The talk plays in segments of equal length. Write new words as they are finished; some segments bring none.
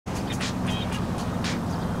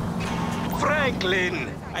Franklin!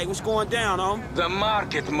 Hey, what's going down, The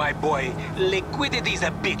market, my boy. Liquidity's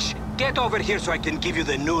a bitch. Get over here so I can give you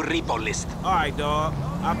the new repo list. All right, dog.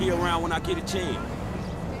 I'll be around when I get a chance.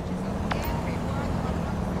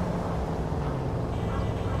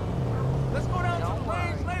 Let's go down to the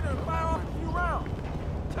range later and fire off a few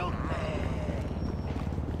rounds. Tell them.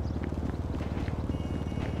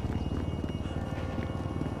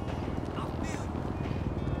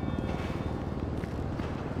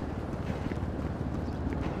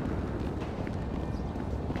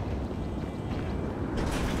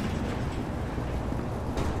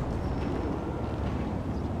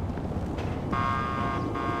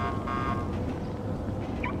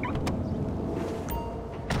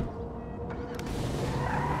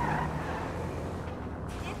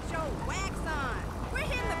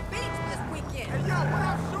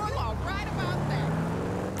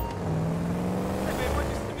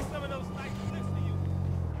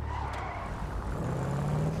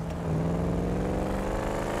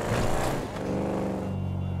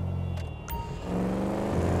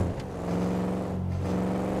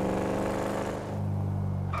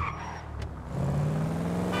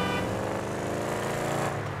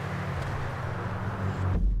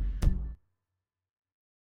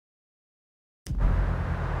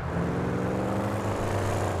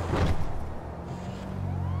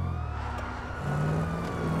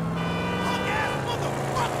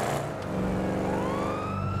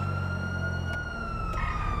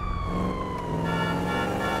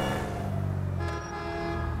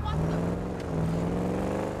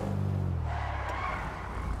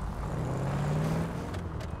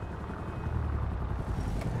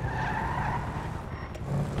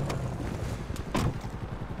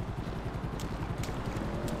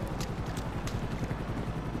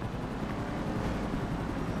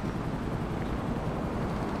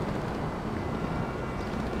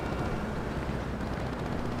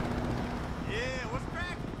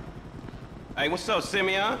 Hey, what's up,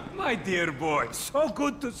 Simeon? My dear boy, so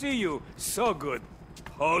good to see you. So good.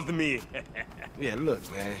 Hold me. Yeah, look,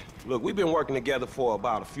 man. Look, we've been working together for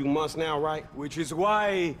about a few months now, right? Which is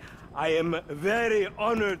why I am very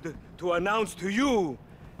honored to announce to you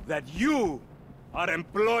that you are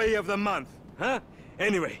Employee of the Month, huh?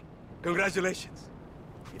 Anyway, congratulations.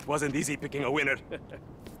 It wasn't easy picking a winner.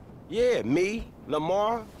 Yeah, me,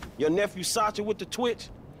 Lamar, your nephew Sacha with the Twitch.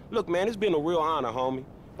 Look, man, it's been a real honor, homie.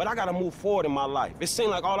 But I gotta move forward in my life. It seems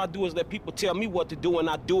like all I do is let people tell me what to do and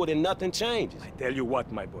I do it and nothing changes. I tell you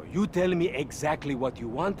what, my boy. You tell me exactly what you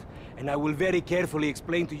want, and I will very carefully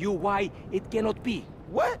explain to you why it cannot be.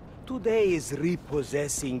 What? Today is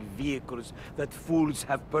repossessing vehicles that fools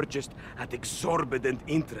have purchased at exorbitant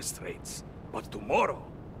interest rates. But tomorrow,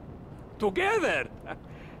 together,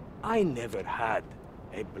 I never had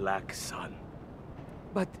a black son.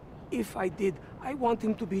 But if I did, I want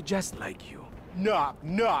him to be just like you. Knock,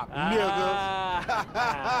 nigga.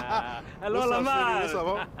 Hello, Lamar. What's up,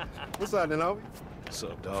 homie? What's up, then, homie? What's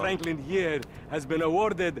up, dog? Franklin here has been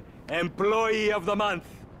awarded Employee of the Month.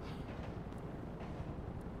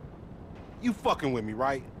 You fucking with me,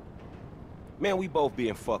 right? Man, we both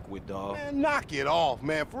being fucked with, dog. Man, knock it off,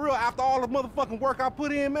 man. For real, after all the motherfucking work I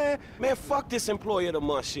put in, man. Man, fuck this Employee of the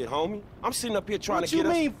Month shit, homie. I'm sitting up here trying to get us...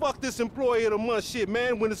 What you mean, fuck this Employee of the Month shit,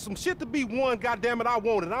 man? When there's some shit to be won, goddammit, I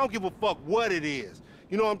want it. I don't give a fuck what it is.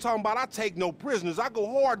 You know what I'm talking about? I take no prisoners. I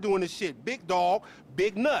go hard doing this shit. Big dog,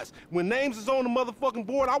 big nuts. When names is on the motherfucking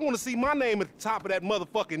board, I want to see my name at the top of that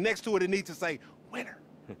motherfucking next to it. It needs to say, winner.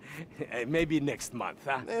 Maybe next month,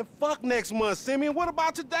 huh? Man, fuck next month, Simeon. What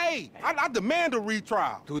about today? I demand a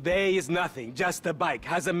retrial. Today is nothing. Just a bike.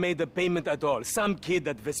 Hasn't made a payment at all. Some kid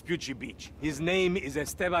at Vespucci Beach. His name is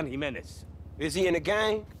Esteban Jimenez. Is he in the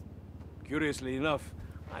gang? Curiously enough,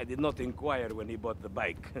 I did not inquire when he bought the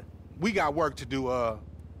bike. We got work to do,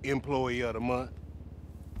 Employee of the Month.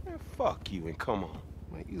 Man, fuck you and come on.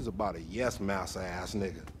 Man, he's about a yes-mouse ass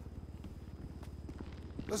nigga.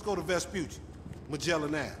 Let's go to Vespucci.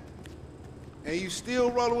 Magellan Ave. And you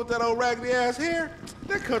still rolling with that old raggedy ass hair?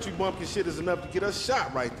 That country bumpkin shit is enough to get us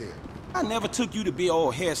shot right there. I never took you to be an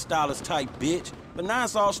old hairstylist type bitch, but now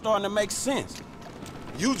it's all starting to make sense.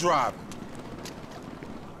 You driving.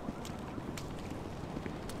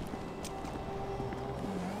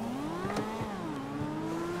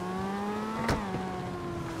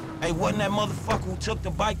 Hey, wasn't that motherfucker who took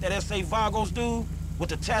the bike that S.A. Vagos dude? With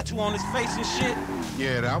the tattoo on his face and shit?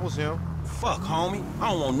 Yeah, that was him. Fuck, homie. I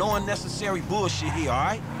don't want no unnecessary bullshit here, all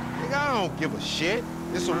right? Nigga, I don't give a shit.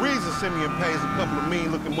 There's a reason Simeon pays a couple of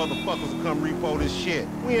mean-looking motherfuckers to come repo this shit.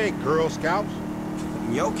 We ain't Girl Scouts.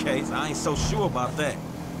 In your case, I ain't so sure about that.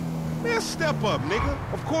 Man, step up,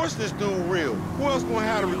 nigga. Of course this dude real. Who else gonna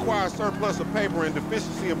have the required surplus of paper and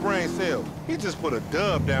deficiency of brain cells? He just put a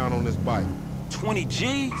dub down on this bike. 20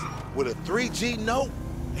 G's? With a 3G note?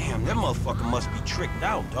 Damn, that motherfucker must be tricked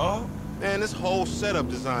out, dawg. Man, this whole setup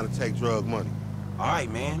designed to take drug money. All right,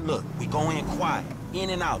 man, look, we go in quiet. In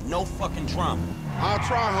and out, no fucking drama. I'll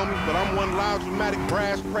try, homie, but I'm one loud, dramatic,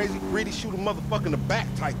 brash, crazy, greedy, shoot a motherfucker in the back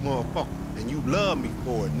type motherfucker. And you love me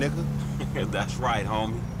for it, nigga. That's right,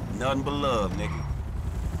 homie. Nothing but love, nigga.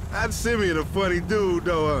 That Simeon a funny dude,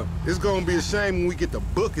 though. It's gonna be a shame when we get to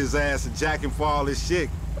book his ass and jack him for all this shit.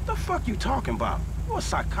 What the fuck you talking about? You a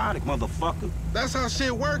psychotic motherfucker. That's how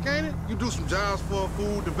shit work, ain't it? You do some jobs for a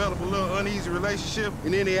fool, develop a little uneasy relationship,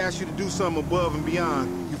 and then they ask you to do something above and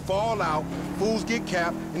beyond. You fall out, fools get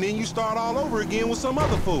capped, and then you start all over again with some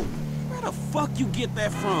other fool. Where the fuck you get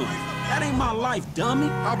that from? That ain't my life, dummy.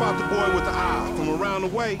 How about the boy with the eye from around the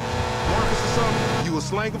way? Marcus or something? You was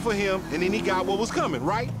slanging for him, and then he got what was coming,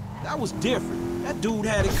 right? That was different. That dude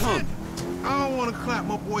had it coming. I don't want to clap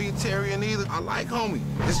my boy Itarian either. I like homie.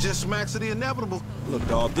 It's just smacks of the inevitable. Look,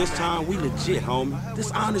 dawg, this time we legit, homie. This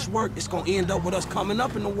honest work is gonna end up with us coming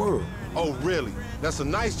up in the world. Oh, really? That's a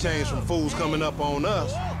nice change from fools coming up on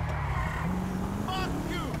us.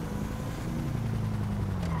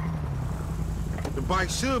 The bike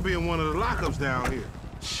should be in one of the lockups down here.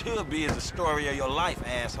 Should be is the story of your life,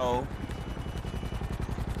 asshole.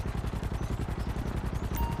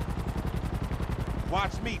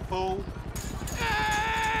 Watch me, fool.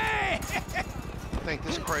 Hey! I think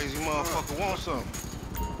this crazy motherfucker wants something.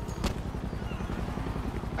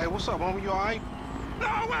 Hey, what's up, homie? You all right?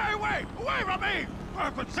 No, wait! Away from me!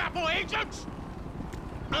 Gestapo agents!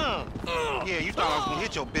 Yeah, you thought I was gonna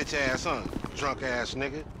hit your bitch ass, huh? Drunk ass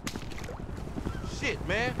nigga. Shit,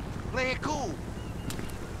 man. Play it cool.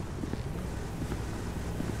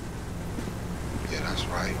 Yeah, that's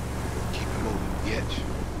right. Keep it moving,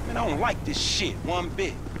 bitch. Man, I don't like this shit one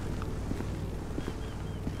bit.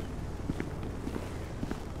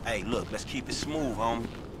 Hey, look, let's keep it smooth, homie.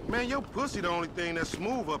 Man, your pussy the only thing that's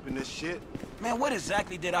smooth up in this shit. Man, what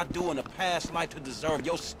exactly did I do in a past life to deserve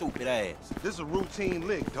your stupid ass? This a routine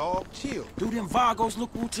lick, dog. Chill. Do them Vagos look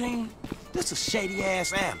routine? This a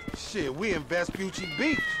shady-ass alley. Shit, we in Vespucci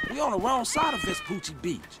Beach. We on the wrong side of Vespucci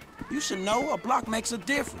Beach. You should know a block makes a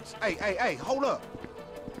difference. Hey, hold up.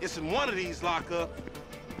 It's in one of these lockups.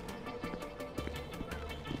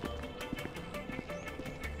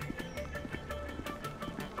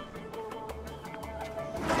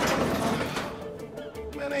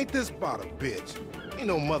 Man, ain't this about a bitch? Ain't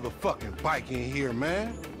no motherfucking bike in here,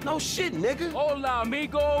 man. No shit, nigga. Hola,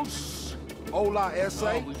 amigos! Hola,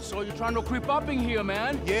 S.A. We saw you trying to creep up in here,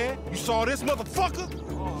 man. Yeah? You saw this motherfucker?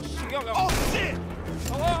 Oh, shit! Oh, shit!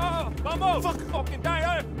 Vamos! Fucking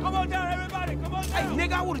down! Come on down, everybody! Come on Hey, down!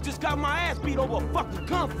 nigga, I would've just got my ass beat over a fucking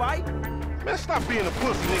gunfight. Man, stop being a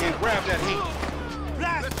pussy, nigga, and grab that heat.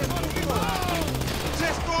 Blast!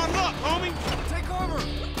 Just going up, homie. Take over!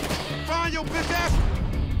 Find your bitch ass.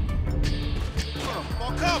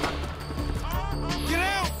 Cover. Get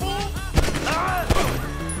out, fool!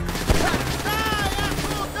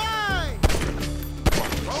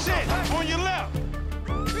 Shit, on your left.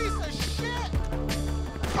 Piece of shit!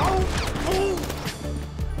 Oh, fool!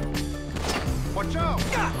 Watch out!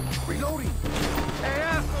 Yeah. Reloading! Hey,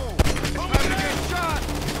 asshole! Over Time to there. get shot!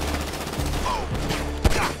 Oh,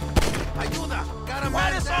 Ayuda! Got him Why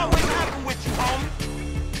right this down! always happen with you, homie?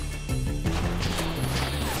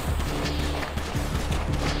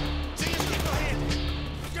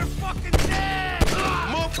 You're fucking dead!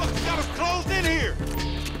 motherfuckers got us closed in here.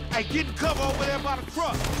 Hey, get in cover over there by the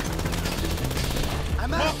truck.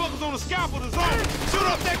 I'm out! Motherfuckers on the scaffold is on. Shoot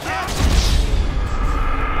up that cat.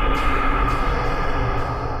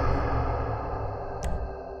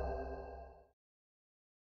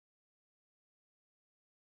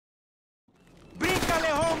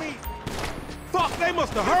 Bríncale, homie! Fuck, they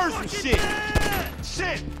must have heard some shit.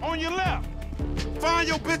 Shit, on your left. Find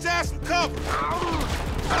your bitch ass some cover.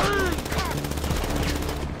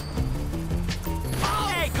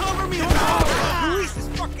 Hey, cover me, homie! Luis is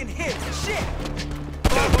fucking hit! Shit!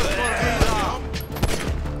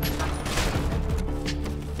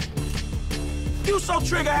 You so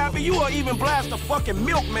trigger happy, you will even blast a fucking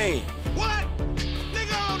milkman. What?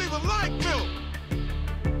 Nigga, I don't even like milk.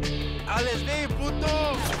 LSD,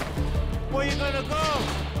 puto! Where you gonna go?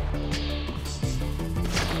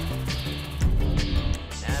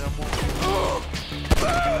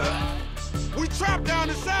 We trapped down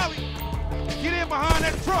this alley. Get in behind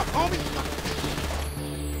that truck, homie.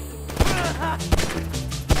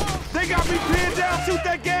 They got me pinned down. Shoot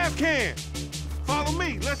that gas can. Follow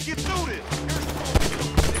me. Let's get through this.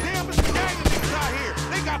 Damn, it's niggas out here.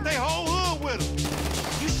 They got their whole hood with them.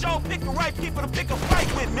 You sure pick the right people to pick a fight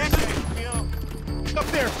with, nigga. Up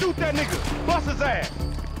there, shoot that nigga. Bust his ass.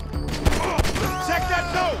 Check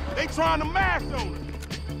that door. They trying to mash on us.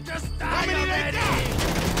 Just How many they got?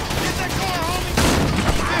 Get that car, homie.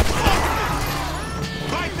 And fuck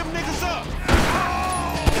this. Light them niggas up.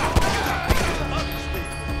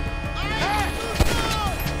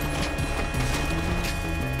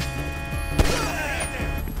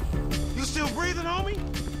 You still breathing, homie?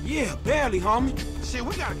 Yeah, barely, homie. Shit,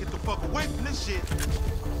 we gotta get the fuck away from this shit.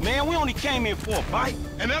 Man, we only came in for a bite.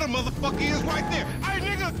 And that motherfucker is right there. Hey,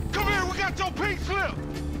 nigga, come here. We got your pink slip.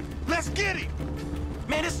 Let's get him.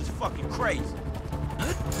 Man, this is fucking crazy.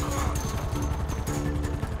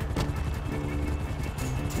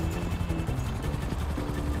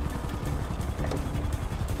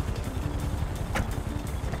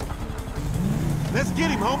 Let's get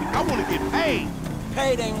him, homie. I want to get paid.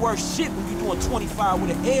 Paid ain't worth shit when you doing 25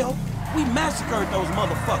 with an L. We massacred those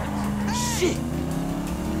motherfuckers. Shit.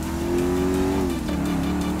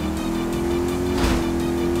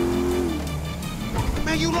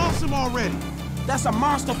 Man, you lost him already. That's a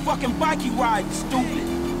monster fucking bike you riding, stupid.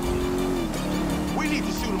 We need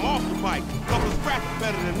to shoot him off the bike. Couple of scraps is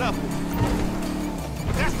better than nothing.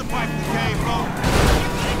 That's the bike we came from.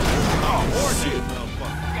 Oh, shit.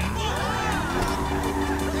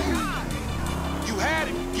 You had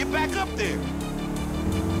him. Get back up there.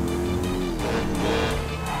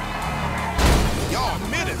 Y'all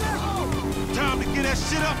minutes. Time to get that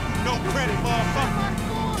shit up, you no credit, motherfucker.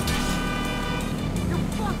 You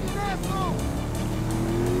fucking asshole!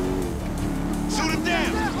 Shoot him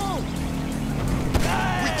down.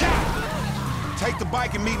 We got him. Take the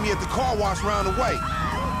bike and meet me at the car wash round the way.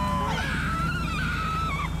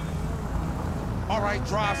 All right,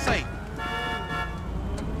 drive safe.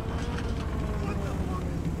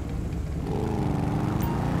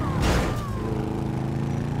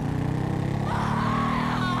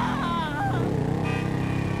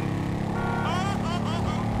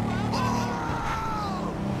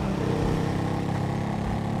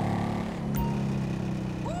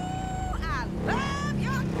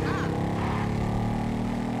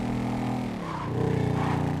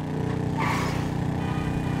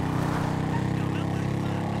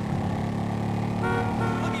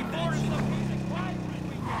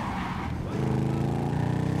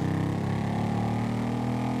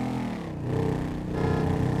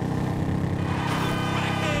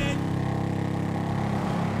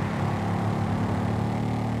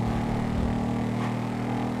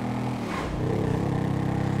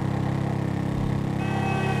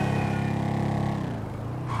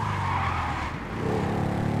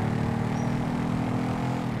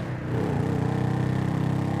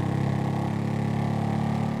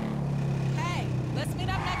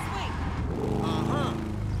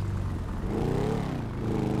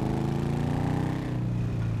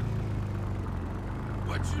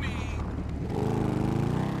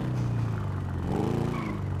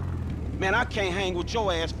 Man, I can't hang with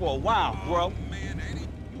your ass for a while, bro.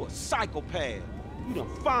 You a psychopath. You done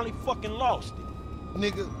finally fucking lost it.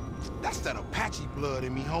 Nigga, that's that Apache blood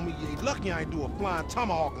in me, homie. You ain't lucky I ain't do a flying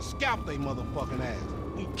tomahawk and scalp they motherfucking ass.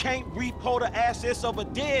 We can't repo the assets of a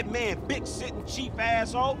dead man, big sitting chief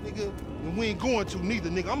asshole. Nigga, and we ain't going to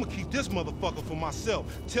neither, nigga. I'm gonna keep this motherfucker for myself.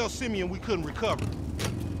 Tell Simeon we couldn't recover.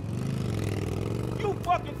 You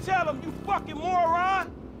fucking tell him, you fucking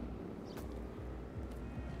moron.